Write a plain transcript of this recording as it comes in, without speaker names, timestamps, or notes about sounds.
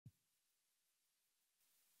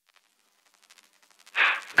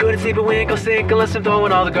Couldn't sleep a wink or sink unless I'm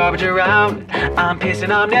throwing all the garbage around. I'm pissed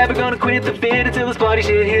and I'm never gonna quit the fit until this bloody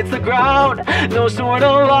shit hits the ground. No sort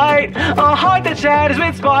of light, a heart that shatters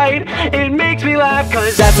with spite. It makes me laugh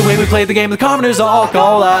cause that's the way we play the game. The commoners all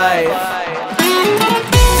call life.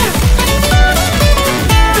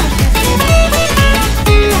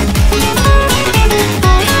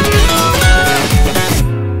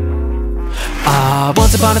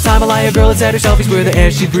 Once upon a time, a girl had said her selfies were the air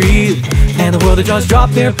she breathed, and the world had just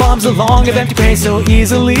dropped their bombs along of empty praise so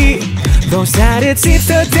easily. Though sad it seems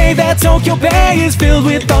today that Tokyo Bay is filled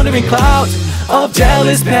with thundering clouds of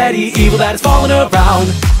jealous, petty evil that has fallen around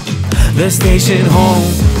the station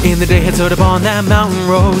home. In the day had stood up on that mountain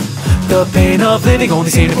road. The pain of living only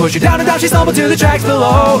seemed to push her down and down. She stumbled to the tracks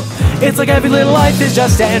below. It's like every little life is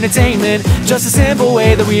just entertainment, just a simple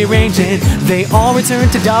way that we arrange it. They all return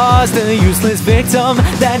to dust, the useless victim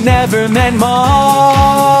that never meant much.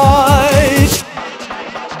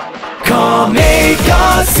 Come make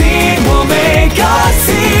a scene, we'll make a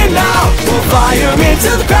scene now. We'll fire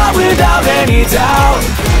into the crowd without any doubt.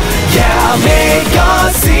 Yeah, make a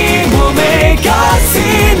scene, we'll make a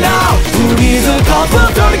scene now. Who needs a cause? We'll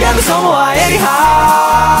throw together some lie anyhow.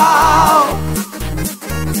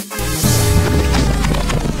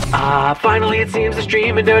 Finally it seems this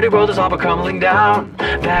dream and dirty world is all but crumbling down.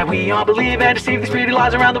 That we all believe and deceive these pretty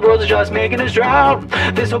lies around the world is just making us drown.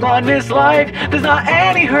 This whole blindness life, there's not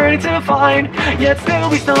any hurting to find. Yet still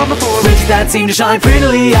we stumble for riches that seem to shine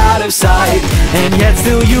prettily out of sight. And yet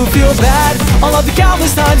still you feel bad, all of the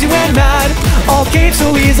countless times you went mad. All caved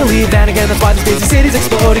so easily, then again that's why this busy city's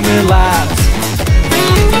exploding with laughs.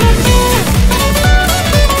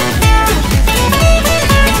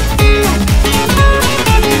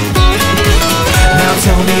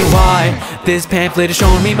 Tell me why this pamphlet is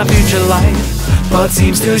showing me my future life, but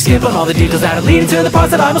seems to skip on all the details that are leading to the parts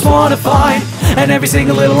that I most want to find. And every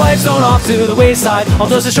single little life's thrown off to the wayside, all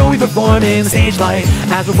just to show we perform in the stage light.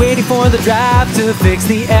 As we're waiting for the draft to fix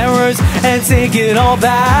the errors and take it all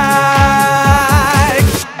back.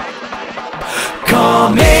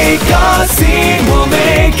 Come make a scene, we'll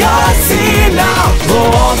make a scene now. Blow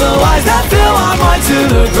all the lies that fill our minds to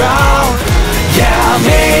the ground. Yeah,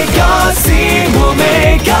 make a scene, we'll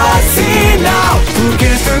make a scene now. Who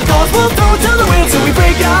cares for cause? We'll throw to the wind till we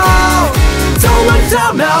break out. Don't look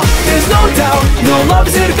down now, there's no doubt. No love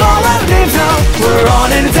is here to call out names now. We're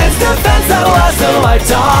on an intense defense that'll last a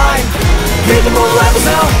lifetime. Hit the more levels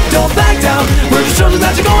now, don't back down. We're just children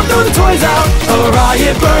that you're going through the toys out. A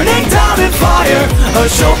riot burning down in fire, a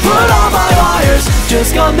show put on by liars.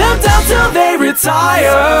 Just gun them down till they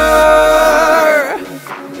retire.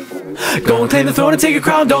 Go and claim the throne and take your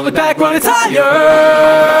crown. Don't look back, run, it's higher.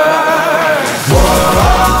 Whoa.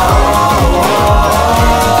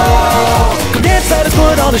 Come dance, let us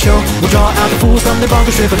put on the show. We'll draw out the fools from their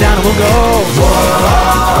bunker, strip them down and we'll go. Whoa.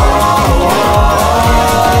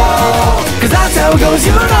 Cause that's how it goes,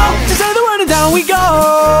 you know. Just say the word and down we go.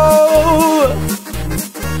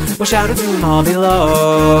 We'll shout it to them all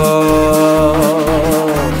below.